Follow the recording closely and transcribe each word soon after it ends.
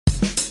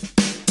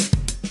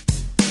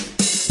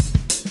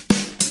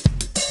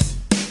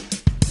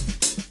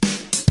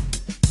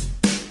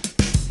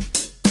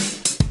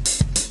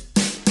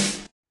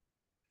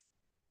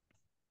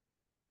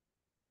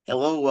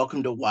Hello,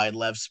 welcome to Wide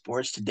Left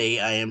Sports. Today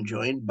I am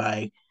joined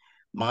by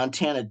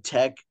Montana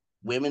Tech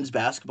women's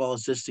basketball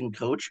assistant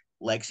coach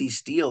Lexi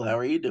Steele. How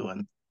are you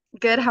doing?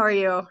 Good. How are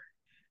you?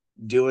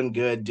 Doing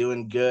good,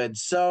 doing good.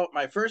 So,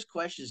 my first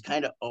question is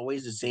kind of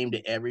always the same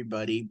to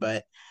everybody,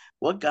 but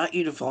what got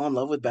you to fall in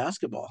love with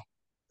basketball?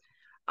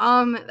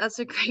 That's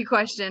a great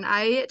question.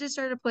 I just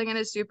started playing at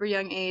a super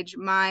young age.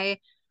 My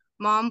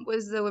mom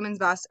was the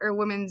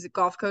women's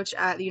golf coach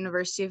at the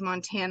University of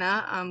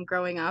Montana,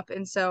 growing up.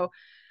 And so,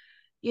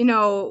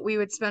 we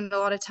would spend a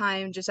lot of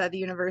time just at the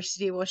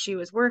university while she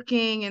was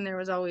working, and there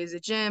was always a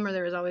gym or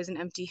there was always an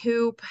empty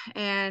hoop.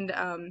 And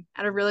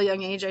at a really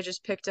young age, I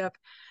just picked up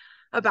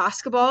a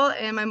basketball.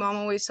 And my mom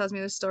always tells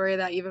me the story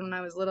that even when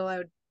I was little, I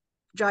would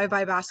drive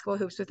by basketball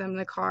hoops with them in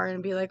the car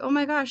and be like, oh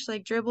my gosh,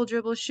 like dribble,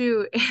 dribble,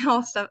 shoot, and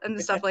all stuff and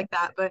the stuff like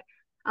that. But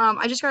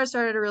I just got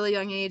started at a really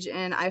young age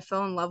and I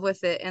fell in love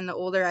with it. And the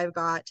older I've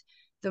got,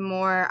 the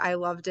more I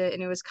loved it.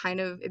 And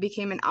it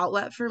became an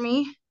outlet for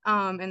me,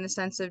 in the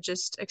sense of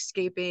just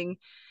escaping,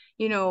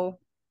 you know,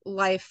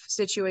 life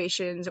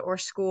situations or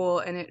school.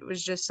 And it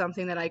was just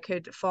something that I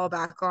could fall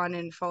back on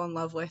and fall in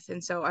love with.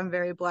 And so I'm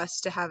very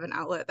blessed to have an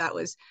outlet that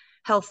was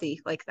healthy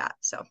like that.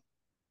 So.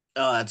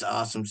 Oh, that's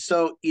awesome.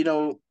 So,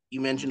 you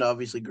mentioned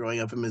obviously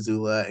growing up in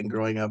Missoula and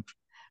growing up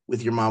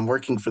with your mom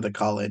working for the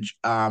college.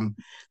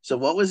 So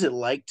what was it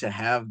like to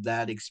have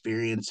that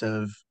experience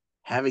of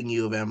having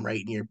U of M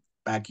right in your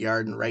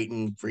backyard and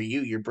writing for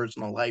you your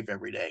personal life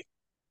every day?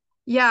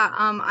 Yeah,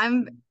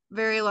 I'm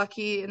very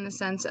lucky in the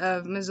sense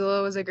of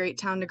Missoula was a great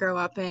town to grow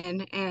up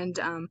in,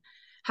 and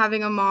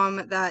having a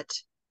mom that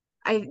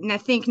and I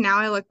think now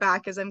I look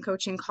back as I'm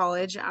coaching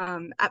college.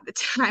 At the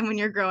time when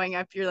you're growing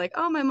up, you're like,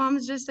 oh, my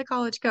mom's just a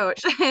college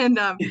coach, and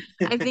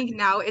I think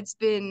now it's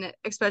been,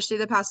 especially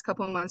the past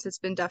couple of months, it's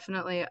been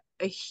definitely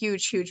a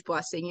huge, huge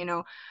blessing.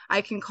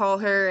 I can call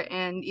her,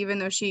 and even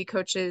though she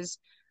coaches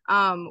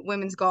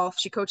women's golf,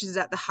 she coaches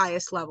at the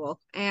highest level,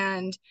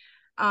 and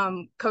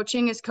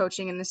coaching is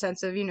coaching in the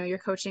sense of, you're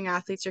coaching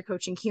athletes, you're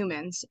coaching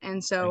humans.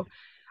 And so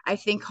I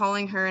think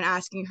calling her and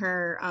asking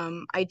her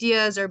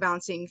ideas or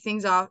bouncing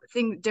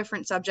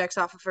different subjects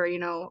off of her,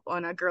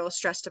 when a girl is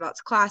stressed about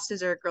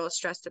classes or a girl is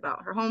stressed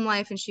about her home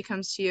life and she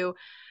comes to you,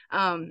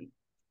 um,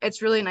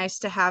 it's really nice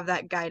to have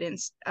that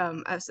guidance,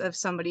 of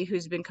somebody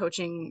who's been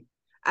coaching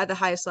at the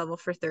highest level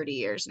for 30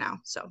 years now.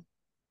 So.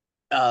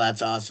 Oh,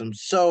 that's awesome.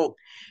 So,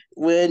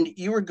 when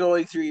you were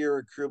going through your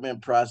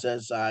recruitment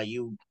process,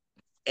 you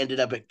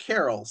ended up at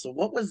Carroll. So,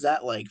 what was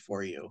that like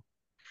for you?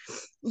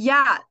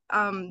 Yeah,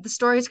 the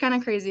story is kind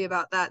of crazy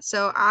about that.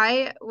 So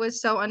I was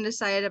so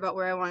undecided about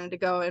where I wanted to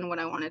go and what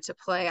I wanted to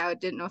play. I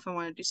didn't know if I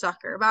wanted to do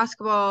soccer or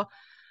basketball.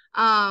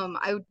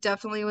 I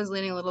definitely was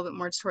leaning a little bit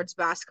more towards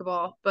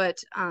basketball,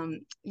 but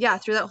yeah,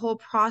 through that whole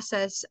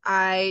process,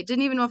 I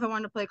didn't even know if I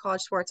wanted to play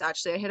college sports.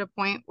 Actually, I hit a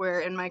point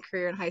where in my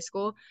career in high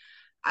school,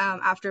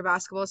 after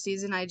basketball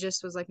season, I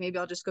just was like, maybe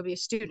I'll just go be a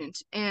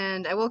student.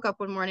 And I woke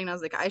up one morning and I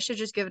was like, I should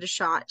just give it a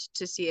shot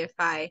to see if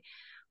I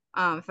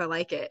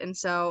like it. And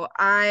so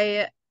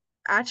I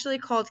actually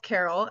called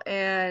Carol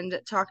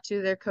and talked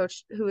to their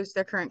coach, who is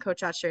their current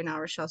coach out here now,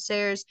 Rochelle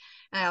Sayers.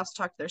 And I also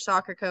talked to their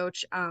soccer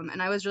coach. And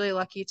I was really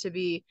lucky to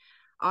be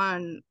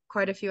on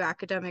quite a few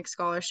academic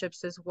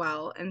scholarships as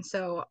well. And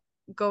so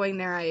going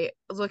there, I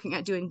was looking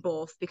at doing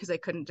both because I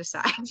couldn't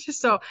decide.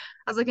 So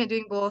I was looking at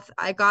doing both.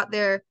 I got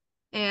there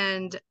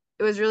and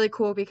it was really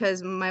cool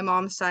because my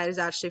mom's side is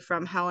actually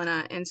from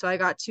Helena. And so I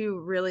got to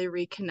really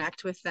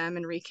reconnect with them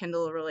and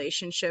rekindle a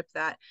relationship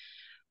that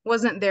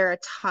wasn't there a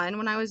ton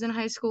when I was in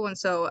high school. And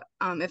so,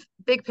 if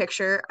big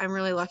picture, I'm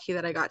really lucky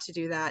that I got to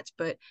do that.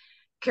 But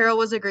Carroll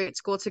was a great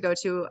school to go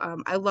to.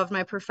 I loved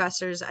my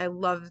professors. I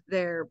love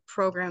their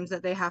programs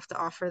that they have to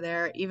offer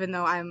there, even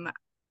though I'm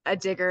a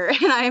digger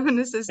and I am an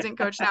assistant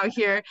coach now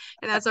here,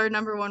 and that's our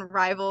number one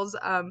rivals.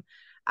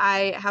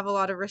 I have a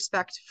lot of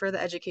respect for the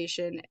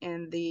education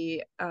and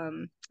the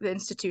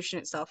institution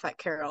itself at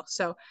Carroll.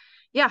 So,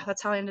 yeah,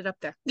 that's how I ended up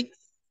there.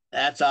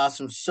 That's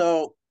awesome.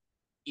 So,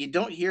 you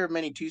don't hear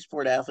many two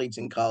sport athletes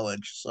in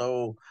college.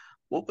 So,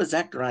 what was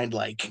that grind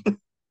like?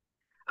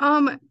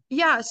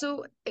 Yeah,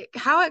 so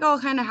how it all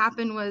kind of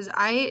happened was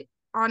I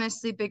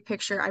honestly, big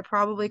picture, I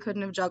probably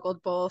couldn't have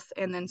juggled both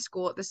and then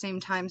school at the same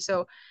time.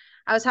 So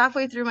I was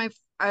halfway through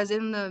I was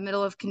in the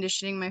middle of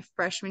conditioning my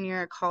freshman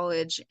year at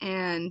college.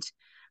 And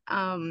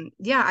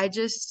yeah, it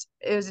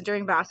was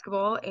during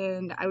basketball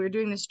and we were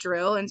doing this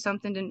drill and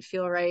something didn't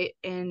feel right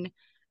in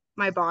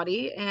my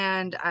body.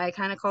 And I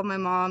kind of called my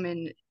mom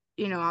and,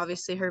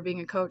 obviously her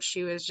being a coach,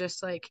 she was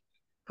just like,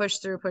 push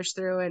through.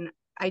 And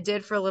I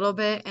did for a little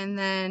bit. And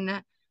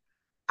then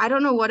I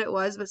don't know what it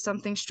was, but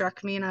something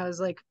struck me and I was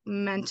like,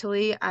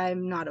 mentally,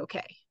 I'm not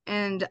okay.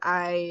 And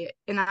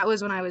that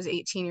was when I was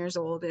 18 years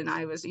old and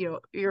I was, you're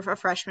a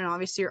freshman,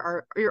 obviously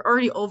you're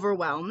already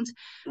overwhelmed,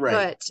 Right.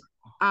 but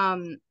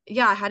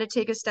yeah, I had to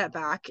take a step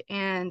back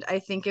and I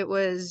think it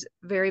was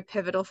very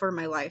pivotal for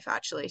my life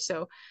actually.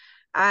 So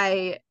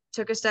I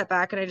took a step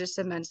back and I just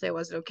said mentally I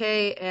wasn't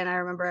okay. And I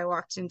remember I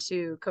walked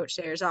into Coach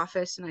Sayers'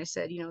 office and I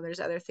said, there's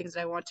other things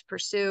that I want to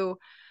pursue.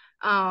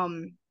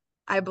 Um,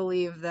 I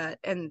believe that,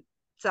 and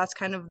that's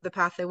kind of the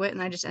path I went,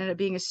 and I just ended up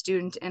being a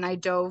student, and I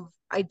dove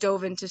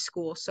into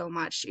school so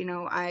much.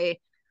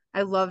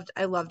 I loved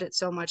it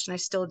so much, and I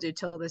still do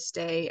till this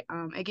day.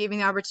 It gave me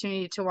the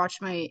opportunity to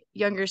watch my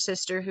younger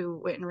sister,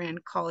 who went and ran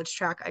college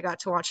track. I got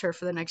to watch her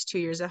for the next 2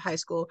 years of high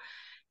school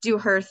do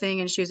her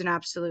thing, and she was an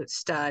absolute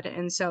stud.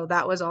 And so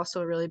that was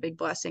also a really big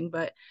blessing.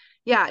 But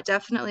yeah,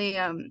 definitely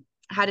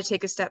had to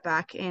take a step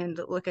back and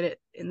look at it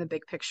in the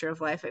big picture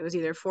of life. It was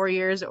either 4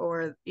 years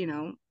or,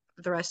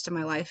 the rest of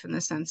my life in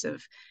the sense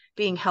of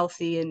being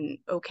healthy and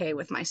okay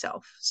with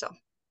myself. So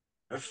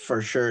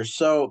For sure.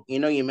 So,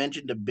 you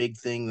mentioned a big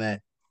thing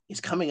that is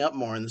coming up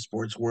more in the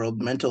sports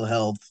world, mental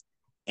health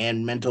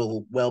and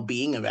mental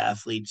well-being of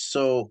athletes.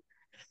 So,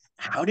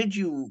 how did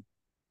you,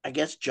 I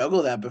guess,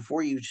 juggle that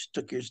before you just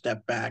took your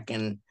step back?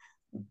 And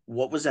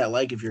what was that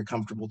like if you're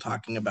comfortable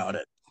talking about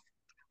it?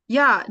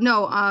 yeah,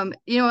 no,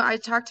 I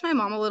talked to my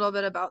mom a little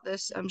bit about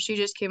this. She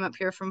just came up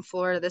here from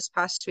Florida this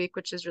past week,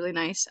 which is really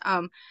nice.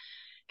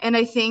 And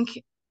I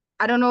think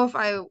I don't know if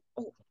I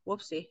oh,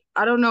 whoopsie.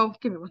 I don't know.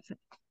 Give me one second.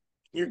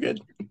 You're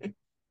good.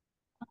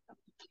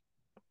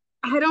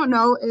 I don't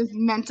know if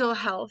mental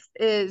health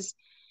is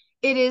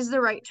it is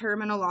the right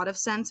term in a lot of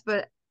sense,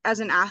 but as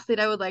an athlete,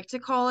 I would like to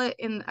call it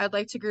in I'd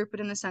like to group it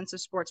in the sense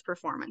of sports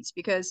performance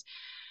because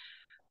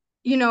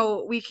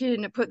we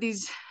can put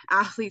these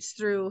athletes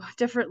through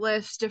different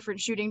lifts, different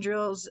shooting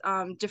drills,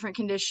 different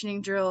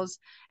conditioning drills,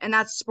 and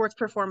that's sports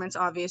performance,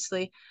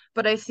 obviously.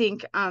 But I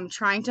think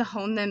trying to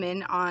hone them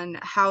in on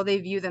how they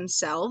view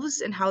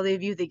themselves and how they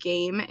view the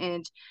game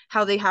and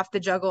how they have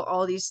to juggle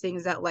all these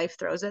things that life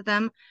throws at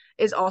them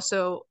is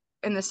also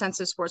in the sense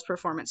of sports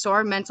performance. So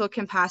our mental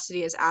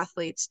capacity as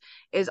athletes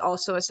is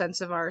also a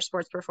sense of our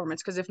sports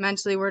performance because if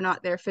mentally we're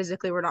not there,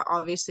 physically we're not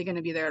obviously going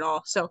to be there at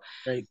all. So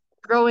Right.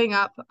 growing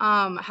up,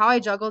 how I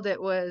juggled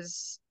it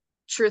was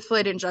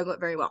truthfully, I didn't juggle it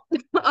very well.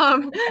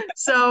 um,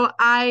 so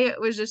I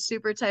was just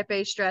super type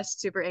A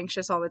stressed, super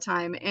anxious all the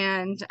time.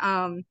 And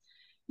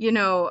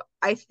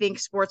I think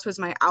sports was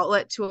my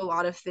outlet to a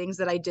lot of things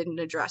that I didn't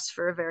address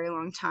for a very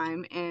long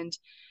time. And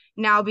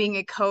now being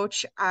a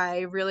coach,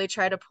 I really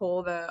try to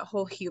pull the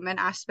whole human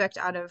aspect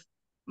out of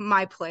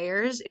my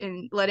players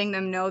and letting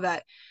them know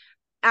that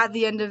at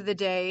the end of the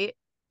day,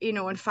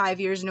 in 5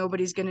 years,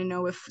 nobody's going to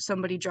know if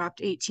somebody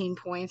dropped 18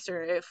 points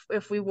or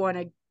if we won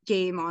a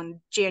game on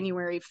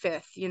January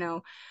 5th,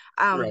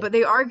 Right. but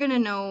they are going to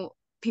know,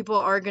 people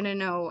are going to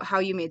know how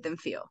you made them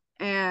feel.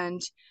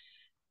 And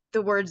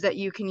the words that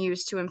you can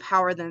use to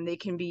empower them, they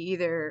can be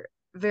either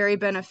very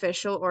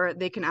beneficial or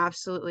they can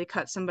absolutely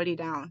cut somebody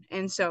down.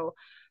 And so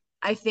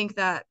I think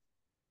that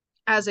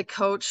as a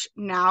coach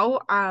now,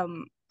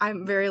 I'm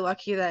very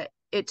lucky that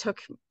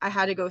I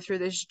had to go through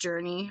this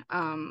journey.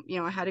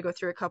 I had to go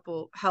through a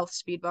couple health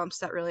speed bumps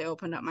that really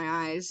opened up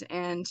my eyes.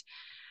 And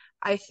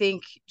I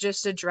think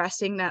just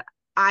addressing that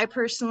I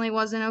personally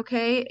wasn't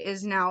okay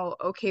is now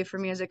okay for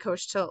me as a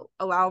coach to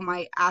allow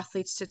my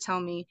athletes to tell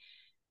me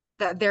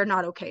that they're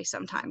not okay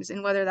sometimes.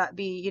 And whether that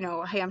be,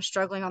 hey, I'm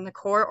struggling on the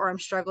court or I'm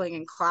struggling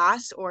in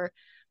class or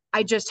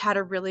I just had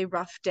a really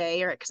rough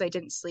day or because I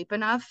didn't sleep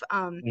enough.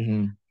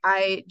 Hmm.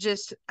 I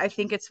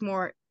think it's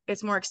more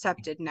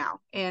accepted now.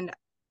 And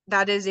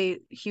that is a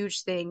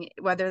huge thing,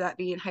 whether that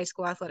be in high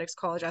school athletics,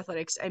 college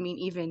athletics. I mean,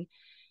 even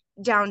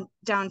down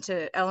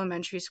to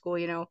elementary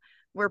school,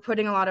 we're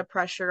putting a lot of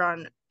pressure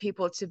on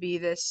people to be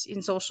this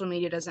in social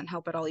media doesn't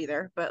help at all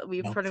either, but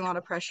we're No. putting a lot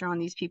of pressure on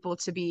these people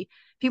to be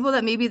people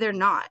that maybe they're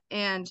not.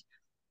 And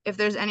if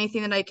there's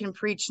anything that I can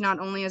preach, not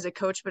only as a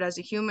coach, but as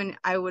a human,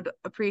 I would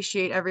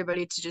appreciate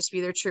everybody to just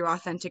be their true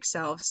authentic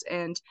selves.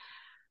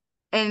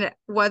 And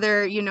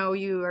whether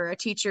you are a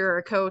teacher or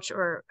a coach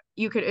or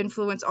you could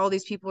influence all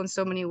these people in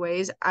so many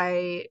ways,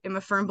 I am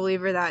a firm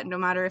believer that no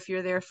matter if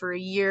you're there for a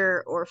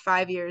year or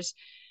 5 years,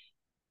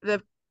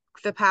 the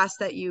the paths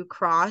that you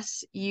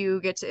cross, you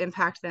get to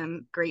impact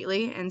them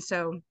greatly. And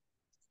so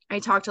I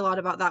talked a lot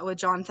about that with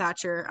John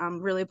Thatcher.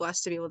 I'm really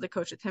blessed to be able to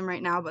coach with him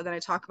right now, but then I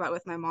talk about it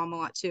with my mom a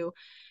lot too.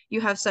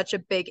 You have such a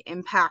big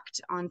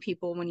impact on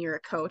people when you're a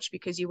coach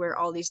because you wear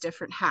all these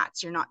different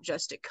hats. You're not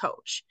just a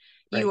coach.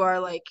 You Right. are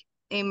like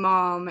a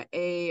mom,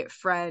 a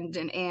friend,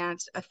 an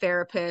aunt, a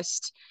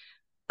therapist,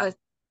 a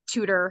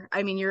tutor.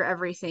 I mean, you're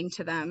everything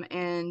to them.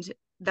 And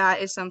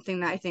that is something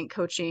that I think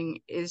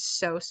coaching is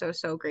so, so,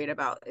 so great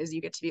about is you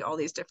get to be all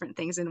these different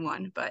things in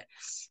one. But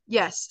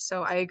yes,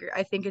 so I agree.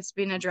 I think it's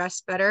been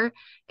addressed better.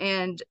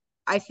 And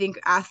I think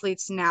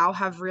athletes now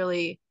have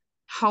really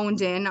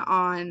honed in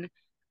on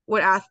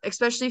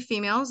especially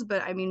females,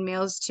 but I mean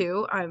males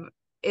too,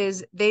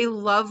 is they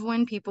love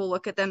when people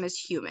look at them as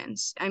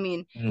humans. I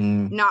mean,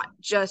 Mm. not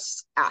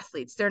just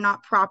athletes. They're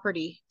not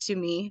property to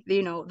me.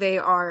 They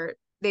are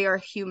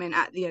human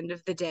at the end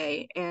of the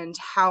day, and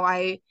how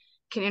I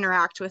can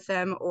interact with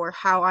them or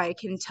how I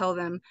can tell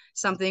them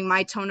something,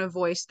 my tone of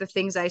voice, the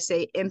things I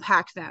say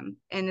impact them.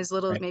 And as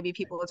little as Right. maybe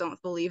people don't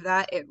believe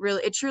that,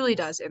 it truly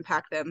does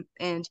impact them.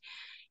 And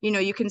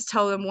you can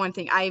tell them one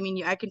thing. I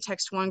mean, I can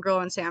text one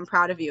girl and say I'm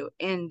proud of you,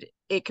 and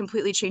it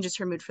completely changes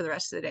her mood for the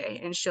rest of the day,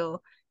 and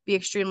she'll be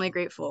extremely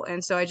grateful.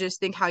 And so I just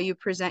think how you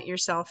present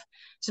yourself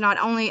to not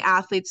only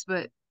athletes,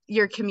 but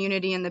your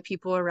community and the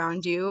people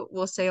around you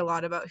will say a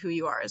lot about who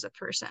you are as a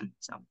person.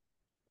 So,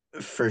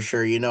 For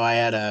sure. You know, I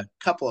had a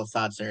couple of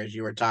thoughts there as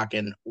you were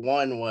talking.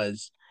 One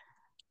was,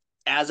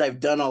 as I've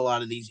done a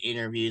lot of these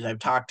interviews, I've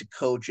talked to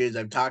coaches,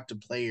 I've talked to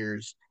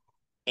players,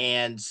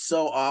 and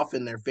so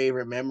often their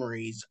favorite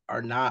memories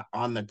are not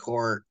on the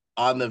court,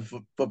 on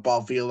the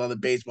football field, on the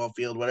baseball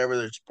field, whatever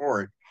their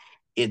sport.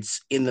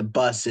 It's in the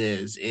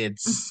buses,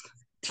 it's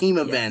team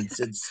yes. events,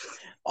 it's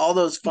all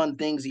those fun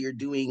things that you're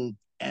doing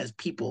as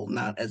people,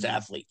 not as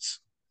athletes.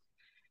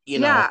 You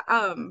know.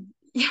 Yeah,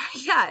 yeah,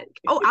 yeah.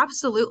 Oh,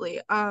 absolutely.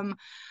 Ever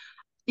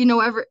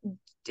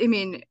I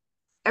mean,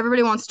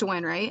 everybody wants to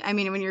win, right? I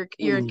mean, when you're a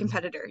Mhm.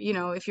 competitor,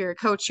 if you're a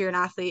coach, you're an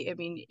athlete, I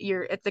mean,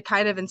 it's the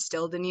kind of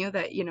instilled in you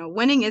that,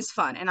 winning is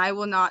fun. And I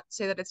will not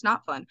say that it's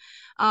not fun.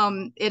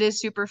 It is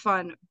super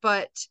fun,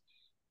 but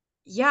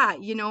yeah,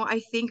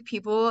 I think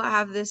people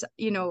have this,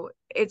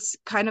 it's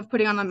kind of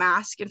putting on a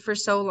mask. And for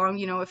so long,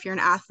 if you're an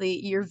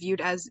athlete, you're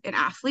viewed as an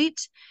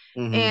athlete.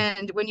 Mhm.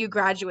 And when you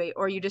graduate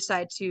or you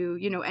decide to,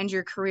 end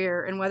your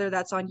career, and whether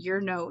that's on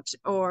your note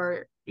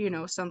or,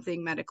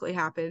 something medically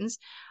happens,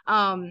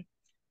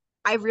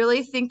 I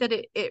really think that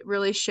it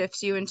really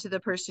shifts you into the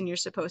person you're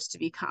supposed to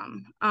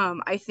become.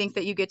 I think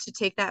that you get to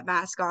take that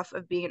mask off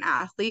of being an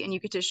athlete and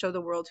you get to show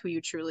the world who you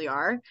truly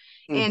are.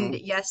 And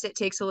Mhm. yes, it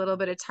takes a little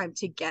bit of time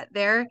to get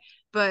there,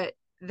 but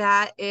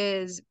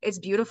it's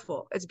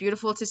beautiful. It's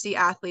beautiful to see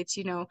athletes,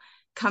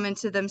 come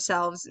into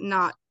themselves,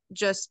 not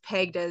just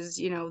pegged as,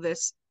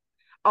 this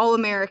all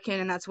American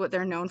and that's what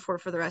they're known for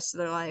the rest of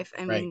their life.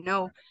 I Right. mean,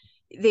 no,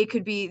 they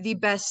could be the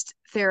best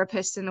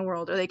therapist in the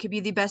world, or they could be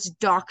the best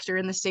doctor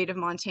in the state of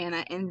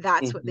Montana, and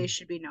that's what they Mhm.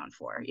 should be known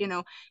for.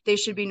 They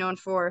should be known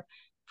for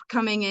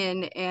coming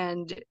in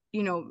and,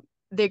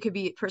 they could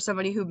be for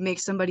somebody who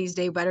makes somebody's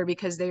day better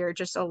because they are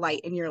just a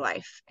light in your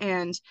life.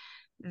 And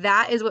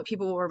that is what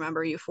people will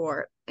remember you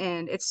for.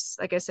 And it's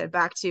like I said,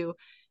 back to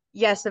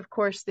yes, of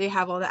course they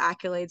have all the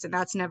accolades and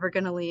that's never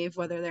going to leave,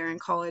 whether they're in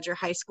college or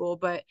high school,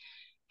 but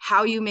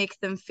how you make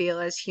them feel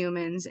as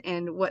humans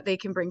and what they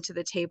can bring to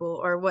the table,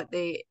 or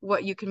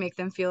what you can make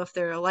them feel if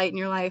they're a light in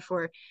your life,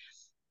 or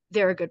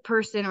they're a good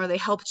person, or they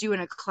helped you in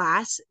a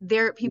class,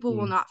 there people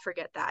will Mhm. not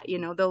forget that.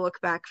 They'll look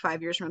back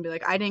 5 years from and be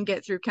like, I didn't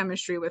get through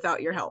chemistry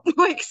without your help.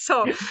 Like,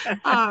 so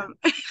um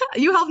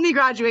you helped me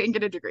graduate and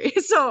get a degree.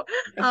 So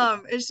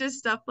it's just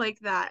stuff like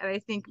that. And I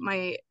think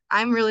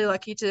I'm really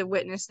lucky to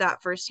witness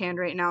that firsthand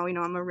right now.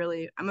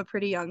 I'm a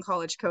pretty young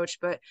college coach,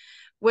 but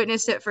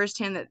witnessed it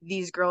firsthand that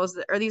these girls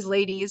or these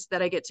ladies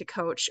that I get to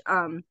coach,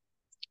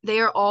 they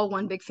are all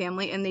one big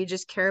family and they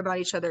just care about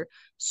each other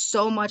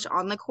so much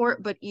on the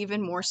court, but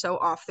even more so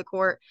off the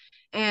court.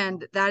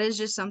 And that is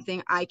just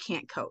something I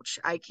can't coach.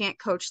 I can't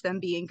coach them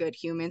being good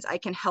humans. I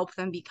can help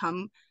them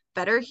become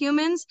better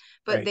humans,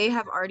 but Right. they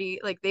have already,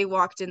 like, they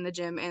walked in the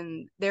gym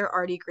and they're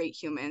already great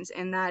humans.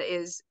 And that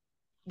is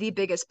the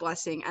biggest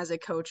blessing as a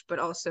coach, but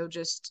also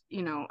just,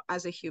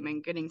 as a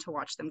human, getting to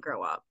watch them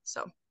grow up.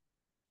 So,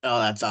 Oh,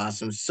 that's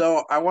awesome.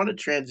 So I want to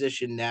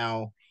transition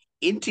now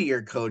into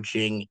your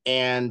coaching.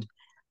 And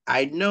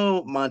I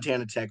know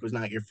Montana Tech was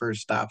not your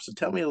first stop. So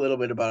tell me a little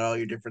bit about all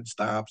your different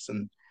stops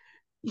and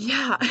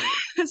yeah.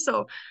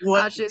 So,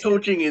 what actually,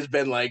 coaching has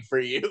been like for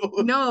you.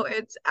 no,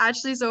 it's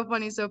actually so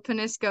funny. So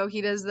Panisco,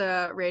 he does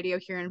the radio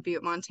here in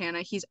Butte,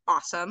 Montana. He's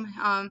awesome.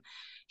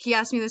 He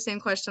asked me the same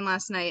question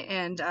last night,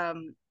 and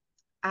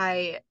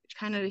I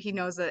kind of he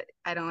knows that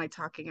I don't like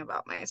talking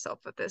about myself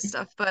with this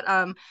stuff. But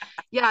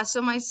yeah,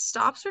 so my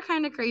stops were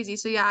kind of crazy.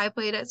 So yeah, I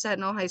played at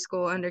Sentinel High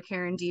School under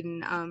Karen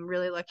Deeden.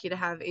 Really lucky to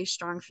have a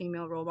strong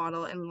female role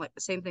model, and like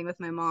the same thing with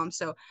my mom.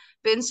 So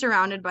been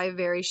surrounded by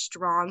very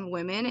strong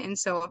women, and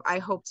so I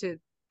hope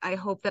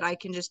that I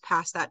can just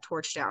pass that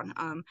torch down.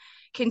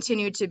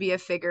 Continue to be a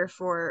figure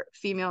for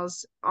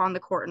females on the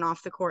court and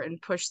off the court,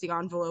 and push the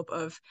envelope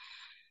of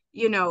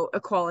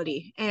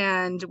equality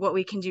and what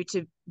we can do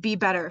to be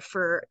better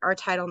for our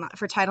Title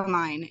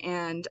IX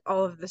and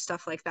all of the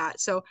stuff like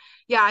that. So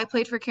yeah, I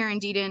played for Karen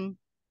Deeden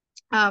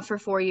for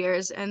 4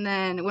 years, and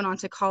then went on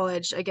to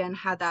college again,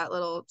 had that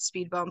little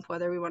speed bump,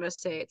 whether we want to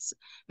say it's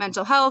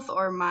mental health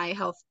or my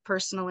health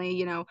personally,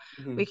 we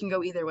Mhm. can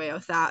go either way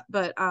with that.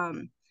 But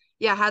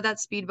yeah, had that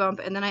speed bump,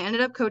 and then I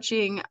ended up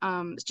coaching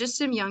just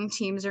some young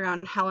teams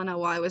around Helena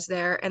while I was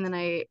there, and then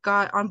I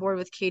got on board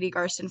with Katie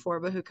Garson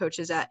Forba, who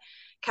coaches at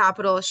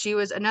Capital. She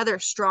was another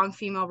strong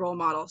female role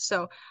model.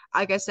 So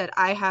like I said,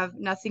 I have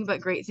nothing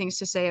but great things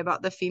to say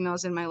about the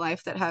females in my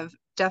life that have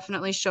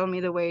definitely shown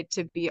me the way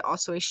to be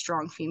also a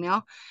strong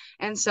female.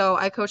 And so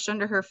I coached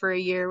under her for a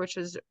year, which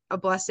was a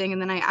blessing.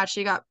 And then I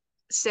actually got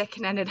sick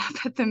and ended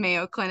up at the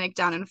Mayo Clinic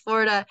down in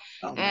Florida.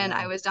 Oh And I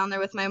man. was down there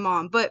with my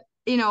mom. But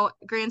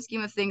grand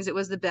scheme of things, it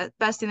was the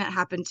best thing that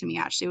happened to me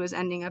actually, was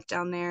ending up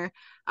down there.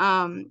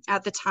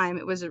 At the time,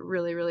 it was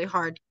really, really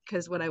hard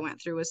because what I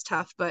went through was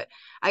tough. But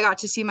I got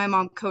to see my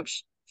mom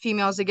coach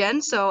females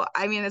again. So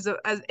I mean, as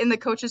in the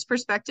coach's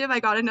perspective, I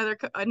got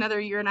another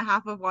year and a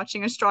half of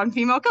watching a strong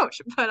female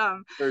coach. But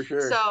For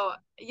sure. so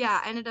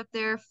yeah, I ended up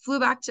there,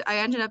 I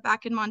ended up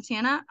back in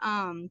Montana.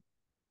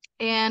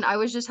 And I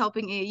was just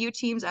helping AAU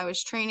teams. I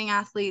was training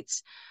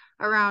athletes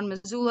around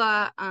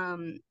Missoula.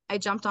 I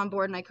jumped on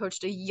board and I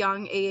coached a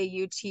young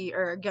AAU team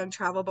or a young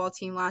travel ball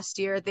team last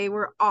year. They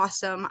were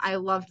awesome. I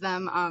loved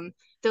them.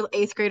 They're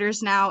eighth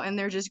graders now, and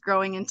they're just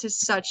growing into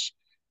such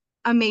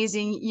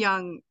amazing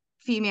young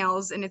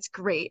females, and it's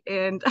great.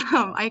 And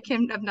I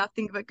can have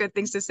nothing but good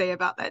things to say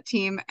about that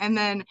team. And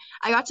then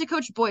I got to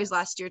coach boys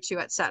last year too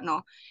at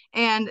Sentinel,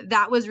 and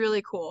that was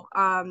really cool.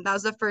 That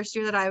was the first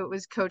year that I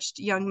was coached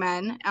young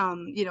men.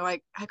 I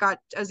got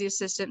as the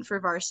assistant for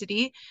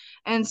varsity,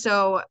 and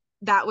so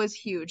that was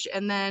huge.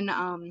 And then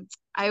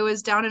I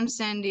was down in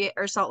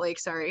Salt Lake,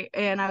 sorry,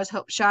 and I was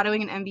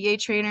shadowing an NBA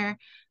trainer.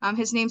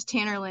 His name's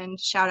Tanner Lind.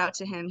 Shout out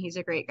to him. He's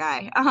a great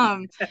guy.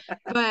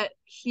 But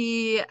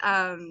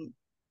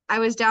I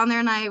was down there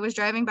and I was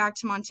driving back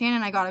to Montana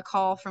and I got a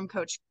call from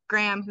Coach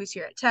Graham, who's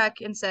here at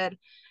Tech, and said,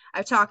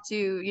 I've talked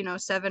to,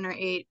 7 or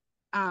 8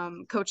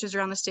 coaches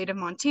around the state of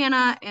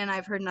Montana, and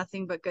I've heard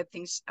nothing but good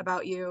things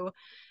about you.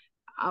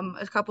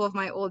 A couple of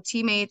my old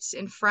teammates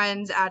and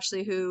friends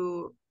actually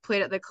who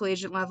played at the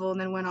collegiate level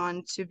and then went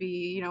on to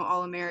be,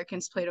 All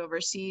Americans, played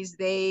overseas.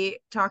 They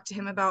talked to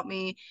him about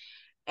me.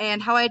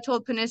 And how I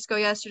told Panisco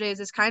yesterday is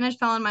this kind of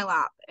fell in my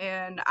lap.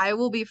 And I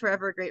will be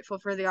forever grateful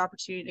for the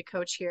opportunity to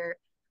coach here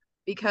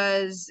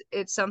because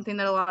it's something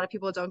that a lot of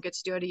people don't get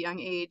to do at a young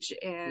age.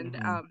 And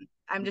Hmm.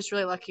 I'm just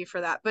really lucky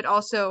for that. But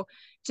also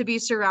to be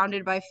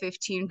surrounded by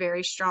 15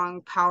 very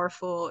strong,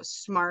 powerful,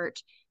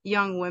 smart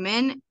young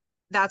women,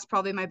 that's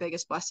probably my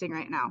biggest blessing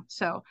right now.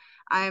 So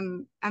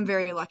I'm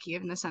very lucky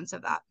in the sense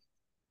of that.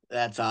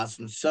 That's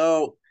awesome.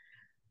 So,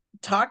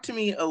 talk to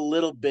me a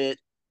little bit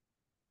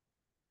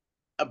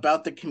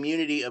about the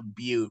community of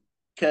Butte,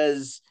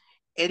 because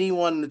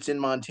anyone that's in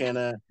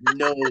Montana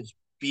knows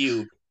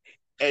Butte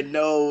and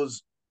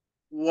knows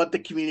what the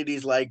community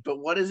is like. But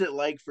what is it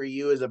like for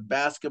you as a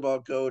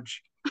basketball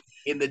coach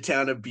in the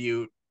town of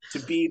Butte to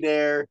be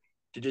there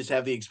to just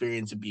have the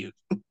experience of Butte?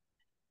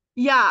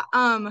 Yeah,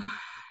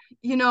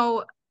 you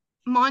know,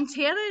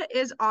 Montana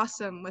is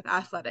awesome with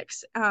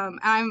athletics.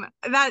 I'm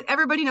that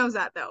everybody knows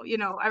that though.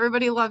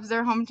 Everybody loves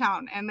their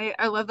hometown and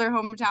I love their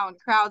hometown.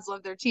 Crowds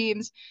love their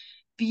teams.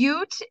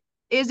 Butte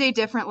is a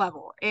different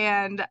level,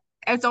 and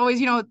it's always,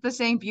 the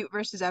saying Butte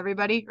versus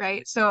everybody,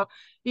 right? So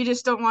you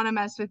just don't want to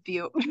mess with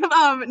Butte.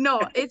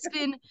 No,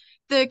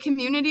 the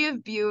community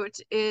of Butte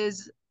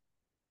is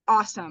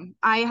awesome.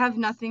 I have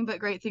nothing but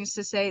great things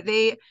to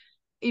say.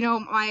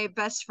 My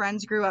best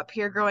friends grew up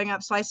here growing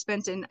up, so I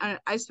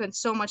spent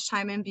so much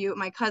time in Butte.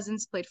 My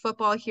cousins played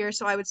football here,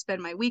 so I would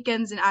spend my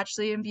weekends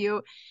actually in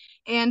Butte.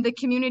 And the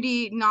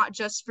community, not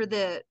just for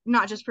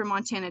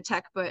Montana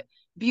Tech, but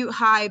Butte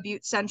High,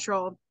 Butte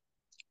Central,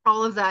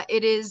 all of that,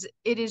 it is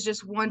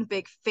just one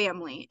big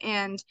family.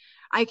 And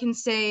I can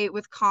say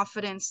with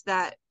confidence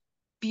that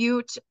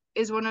Butte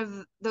is one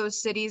of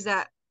those cities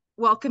that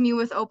welcome you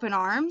with open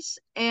arms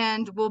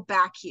and will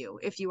back you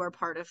if you are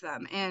part of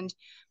them. And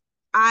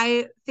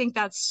I think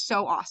that's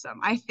so awesome.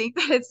 I think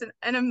that it's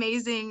an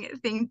amazing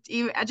thing,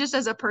 even just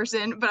as a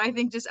person, but I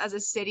think just as a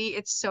city,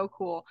 it's so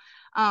cool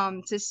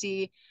to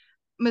see.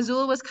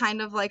 Missoula was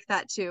kind of like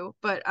that too,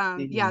 but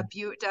yeah, Mhm.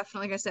 Butte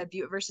definitely, like I said,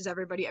 Butte versus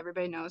everybody.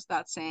 Everybody knows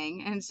that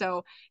saying, and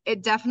so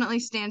it definitely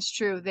stands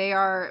true. They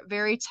are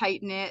very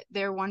tight knit.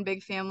 They're one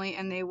big family,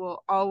 and they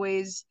will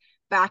always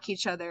back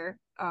each other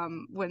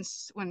when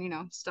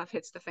stuff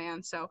hits the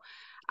fan. So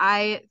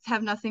I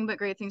have nothing but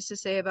great things to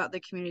say about the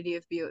community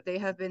of Butte. They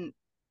have been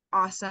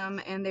awesome,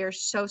 and they're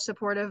so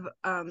supportive.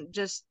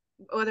 Just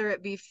whether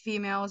it be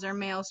females or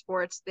male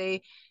sports,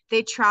 they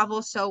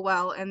travel so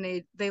well and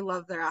they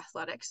love their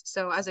athletics.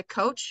 So as a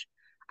coach,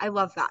 I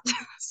love that.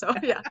 So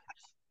yeah.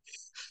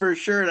 For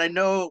sure. And I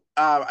know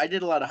I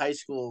did a lot of high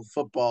school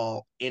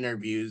football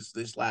interviews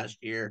this last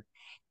year,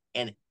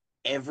 and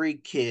every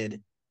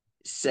kid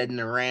said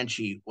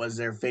Naranchi was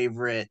their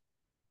favorite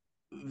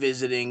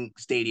visiting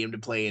stadium to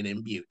play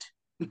in Butte.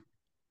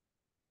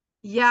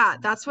 Yeah,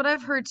 that's what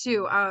I've heard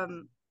too.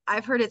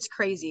 I've heard it's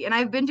crazy. And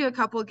I've been to a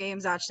couple of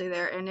games actually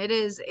there, and it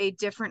is a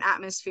different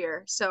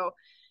atmosphere. So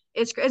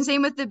and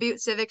same with the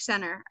Butte Civic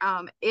Center.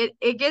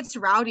 It gets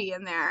rowdy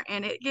in there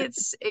and it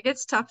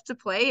gets tough to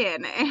play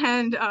in.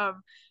 And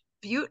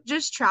Butte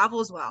just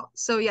travels well.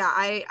 So yeah,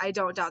 I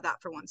don't doubt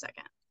that for 1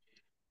 second.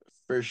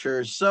 For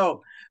sure.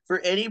 So, for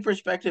any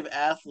prospective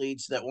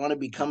athletes that want to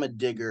become a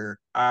digger,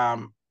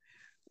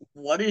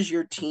 what is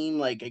your team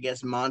like? I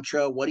guess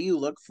mantra. What do you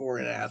look for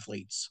in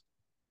athletes?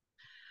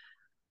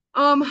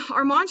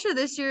 Our mantra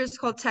this year is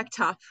called Tech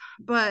Tough,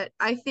 but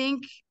I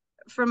think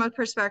from a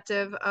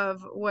perspective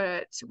of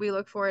what we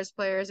look for as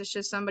players, it's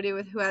just somebody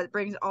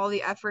brings all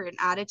the effort and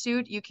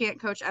attitude. You can't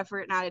coach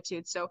effort and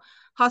attitude. So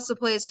hustle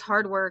plays,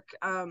 hard work,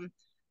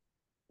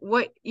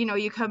 what,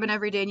 you come in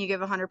every day and you give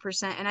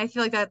 100%. And I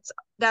feel like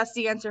that's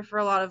the answer for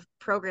a lot of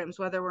programs,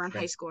 whether we're in high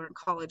Right. school or in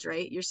college,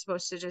 right? You're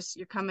supposed to just,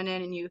 you're coming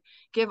in and you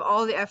give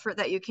all the effort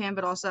that you can,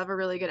 but also have a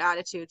really good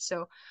attitude.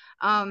 So,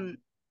 um,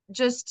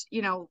 just,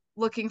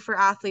 looking for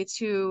athletes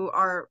who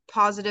are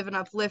positive and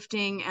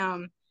uplifting,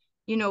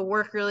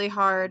 work really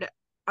hard.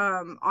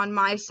 On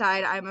my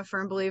side, I'm a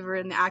firm believer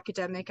in the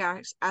academic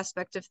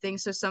aspect of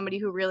things. So somebody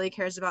who really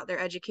cares about their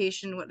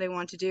education, what they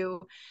want to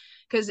do,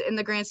 because in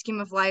the grand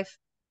scheme of life,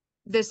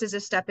 this is a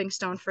stepping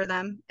stone for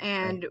them, Right.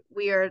 and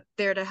we are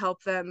there to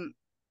help them,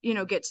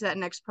 get to that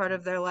next part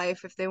of their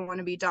life. If they want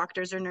to be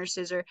doctors or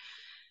nurses or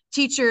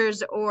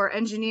teachers or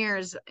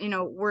engineers,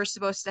 we're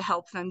supposed to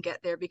help them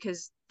get there,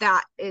 because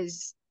that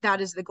is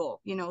the goal.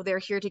 They're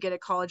here to get a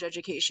college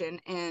education,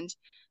 and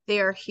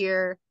they are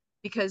here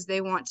because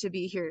they want to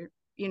be here,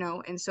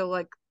 and so,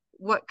 like,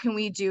 what can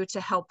we do to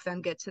help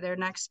them get to their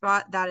next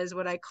spot? That is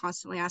what I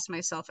constantly ask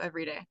myself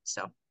every day.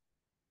 So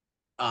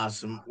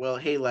Awesome. Well,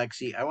 hey,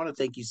 Lexi, I want to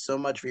thank you so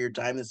much for your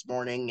time this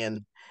morning.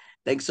 And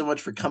thanks so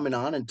much for coming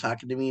on and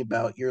talking to me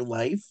about your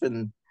life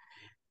and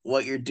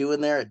what you're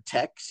doing there at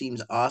Tech.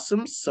 Seems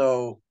awesome.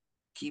 So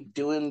keep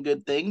doing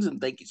good things.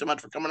 And thank you so much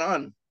for coming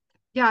on.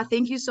 yeah,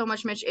 thank you so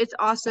much, Mitch. It's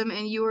awesome,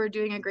 and you are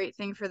doing a great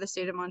thing for the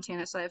state of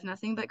Montana. So I have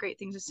nothing but great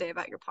things to say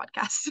about your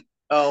podcast.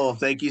 Oh,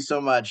 thank you so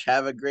much.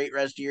 Have a great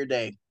rest of your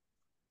day.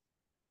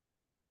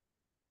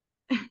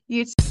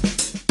 You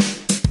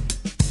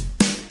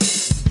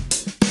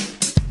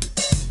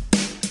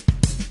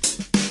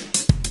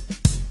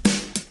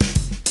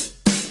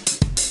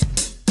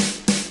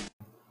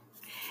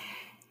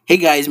Hey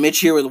guys, Mitch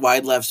here with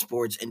Wide Left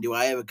Sports. And do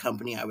I have a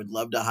company I would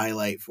love to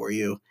highlight for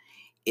you?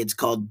 It's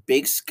called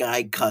Big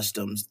Sky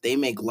Customs. They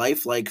make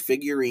lifelike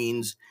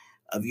figurines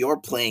of your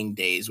playing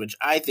days, which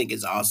I think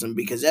is awesome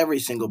because every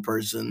single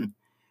person,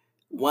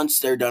 once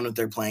they're done with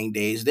their playing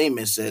days, they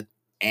miss it.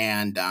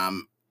 And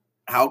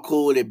how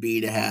cool would it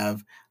be to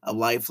have a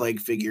lifelike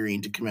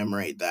figurine to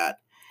commemorate that?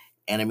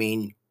 And I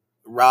mean,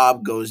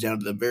 Rob goes down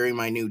to the very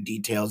minute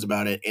details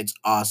about it. It's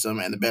awesome.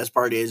 And the best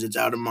part is it's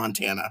out of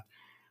Montana.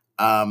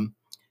 Um,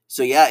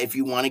 so yeah, if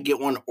you want to get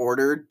one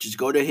ordered, just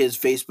go to his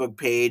Facebook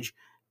page,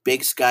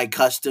 Big Sky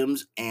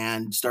Customs,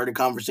 and start a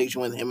conversation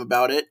with him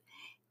about it.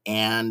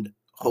 And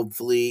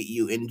hopefully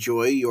you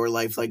enjoy your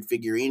lifelike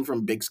figurine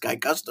from Big Sky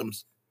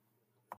Customs.